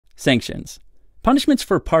Sanctions. Punishments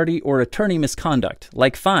for party or attorney misconduct,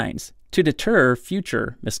 like fines, to deter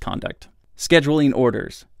future misconduct. Scheduling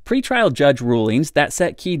orders. Pretrial judge rulings that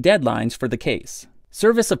set key deadlines for the case.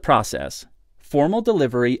 Service of process. Formal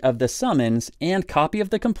delivery of the summons and copy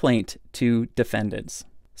of the complaint to defendants.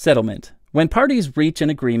 Settlement. When parties reach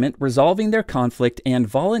an agreement resolving their conflict and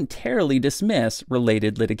voluntarily dismiss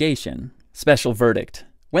related litigation. Special verdict.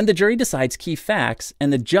 When the jury decides key facts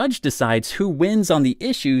and the judge decides who wins on the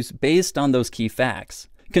issues based on those key facts.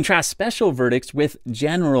 Contrast special verdicts with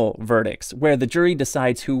general verdicts, where the jury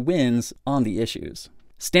decides who wins on the issues.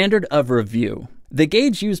 Standard of review. The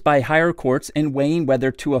gauge used by higher courts in weighing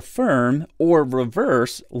whether to affirm or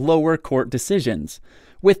reverse lower court decisions,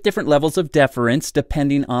 with different levels of deference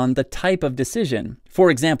depending on the type of decision.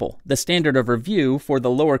 For example, the standard of review for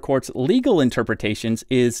the lower court's legal interpretations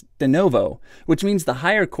is de novo, which means the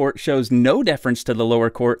higher court shows no deference to the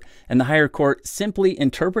lower court, and the higher court simply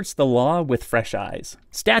interprets the law with fresh eyes.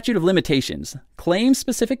 Statute of limitations claims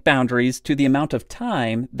specific boundaries to the amount of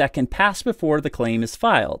time that can pass before the claim is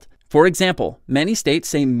filed. For example, many states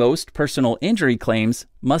say most personal injury claims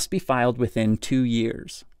must be filed within 2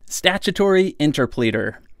 years. Statutory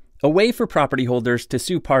interpleader. A way for property holders to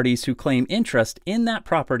sue parties who claim interest in that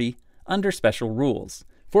property under special rules.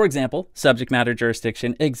 For example, subject matter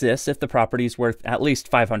jurisdiction exists if the property is worth at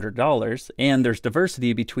least $500 and there's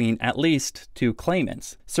diversity between at least 2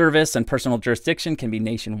 claimants. Service and personal jurisdiction can be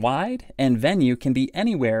nationwide, and venue can be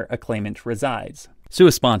anywhere a claimant resides.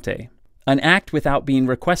 Sua sponte. An act without being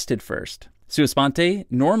requested first. Sua sponte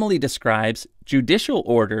normally describes judicial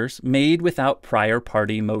orders made without prior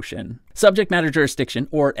party motion. Subject matter jurisdiction,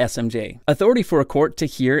 or SMJ. Authority for a court to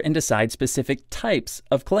hear and decide specific types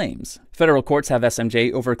of claims. Federal courts have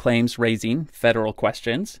SMJ over claims raising federal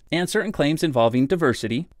questions, and certain claims involving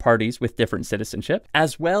diversity, parties with different citizenship,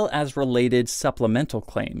 as well as related supplemental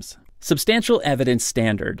claims. Substantial evidence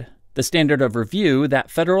standard. The standard of review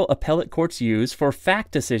that federal appellate courts use for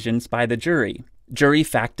fact decisions by the jury. Jury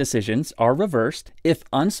fact decisions are reversed if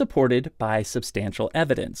unsupported by substantial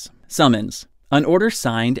evidence. Summons. An order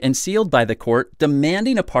signed and sealed by the court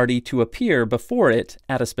demanding a party to appear before it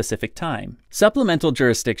at a specific time. Supplemental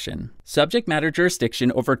jurisdiction. Subject matter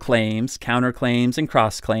jurisdiction over claims, counterclaims, and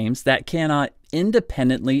cross-claims that cannot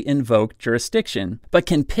independently invoke jurisdiction, but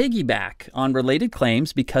can piggyback on related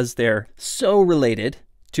claims because they're so related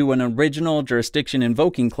to an original jurisdiction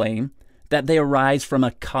invoking claim that they arise from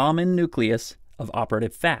a common nucleus of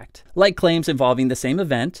operative fact, like claims involving the same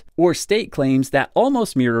event, or state claims that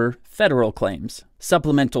almost mirror federal claims.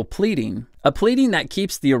 Supplemental pleading. A pleading that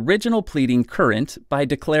keeps the original pleading current by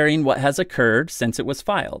declaring what has occurred since it was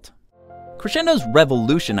filed. Crushенdo's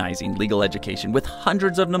revolutionizing legal education with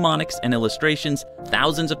hundreds of mnemonics and illustrations,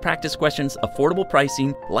 thousands of practice questions, affordable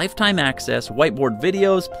pricing, lifetime access, whiteboard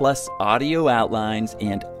videos, plus audio outlines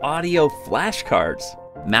and audio flashcards.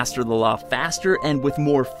 Master the law faster and with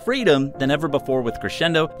more freedom than ever before with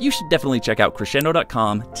Crushendo. You should definitely check out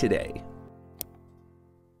crushendo.com today.